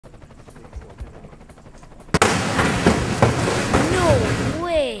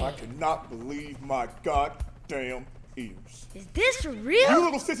not believe my goddamn ears. Is this for real? You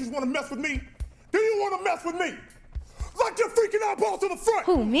little sissies want to mess with me? Do you want to mess with me? Like your freaking eyeball to the front.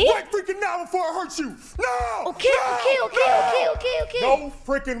 Who, me? Right freaking now before I hurt you. No! Okay. No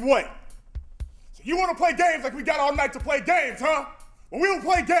freaking way. So you want to play games like we got all night to play games, huh? Well, we don't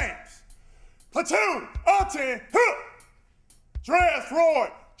play games. Platoon, up 10, huh? Dress, Roy,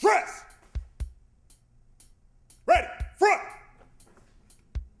 dress. Ready, front.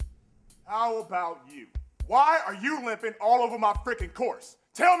 How about you? Why are you limping all over my freaking course?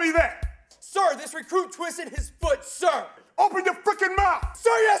 Tell me that. Sir, this recruit twisted his foot, sir. Open your freaking mouth. Sir,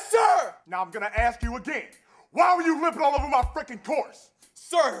 yes, sir. Now I'm gonna ask you again. Why were you limping all over my freaking course?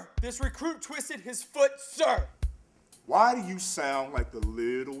 Sir, this recruit twisted his foot, sir. Why do you sound like the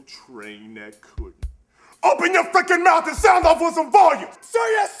little train that couldn't? Open your freaking mouth and sound off with some volume. Sir,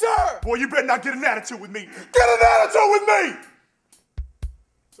 yes, sir. Boy, you better not get an attitude with me. Get an attitude with me.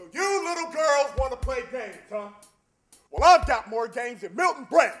 So you little girls want to play games, huh? Well, I've got more games than Milton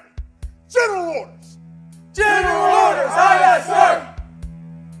Bradley. General orders. General orders, aye, yes, sir.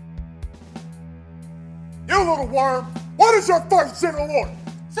 You little worm, what is your first general order?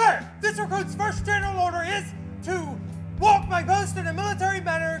 Sir, this recruit's first general order is to walk my post in a military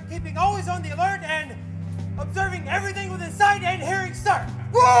manner, keeping always on the alert and observing everything within sight and hearing, sir.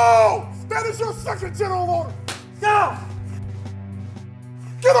 Whoa! That is your second general order. Go!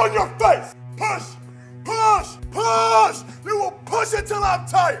 Get on your face. Push, push, push. You will push until I'm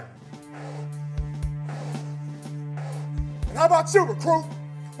tired. And how about you, recruit?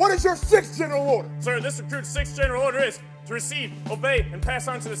 What is your sixth general order? Sir, this recruit's sixth general order is to receive, obey, and pass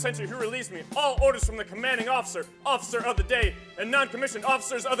on to the sentry who released me all orders from the commanding officer, officer of the day, and non-commissioned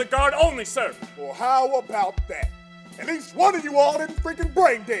officers of the guard only, sir. Well, how about that? At least one of you all didn't freaking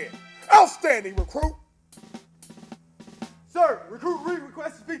brain dead. Outstanding, recruit. Sir, Recruit Reed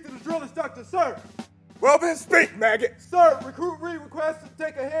requests to speak to the drill instructor, sir. Well then speak, maggot. Sir, Recruit Reed requests to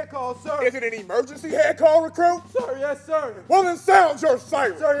take a head call, sir. Is it an emergency head call, recruit? Sir, yes, sir. Well then sound your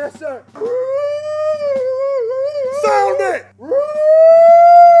siren. Sir, yes, sir. Sound it.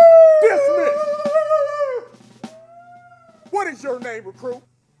 Dismiss. What is your name, recruit?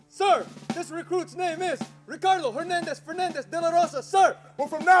 Sir, this recruit's name is Ricardo Hernandez Fernandez de la Rosa, sir. Well,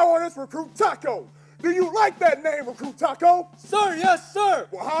 from now on, it's Recruit Taco. Do you like that name, Recruit Taco? Sir, yes, sir.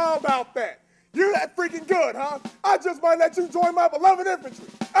 Well, how about that? You're that freaking good, huh? I just might let you join my beloved infantry.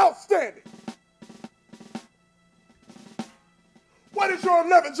 Outstanding. What is your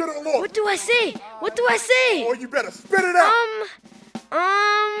 11th general order? What do I say? What do I say? Or you better spit it out.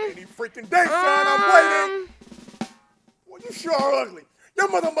 Any freaking day, son, I'm waiting. Well, you sure are ugly. Your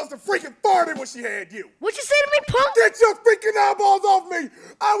mother must have freaking farted when she had you. What'd you say to me, punk? Get your freaking eyeballs off me!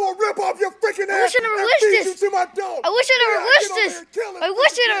 I will rip off your freaking ass I never and wished feed this. you to my dog. I wish I never wished this. I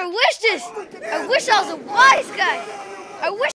wish I never wished this. I wish I was a wise guy. I wish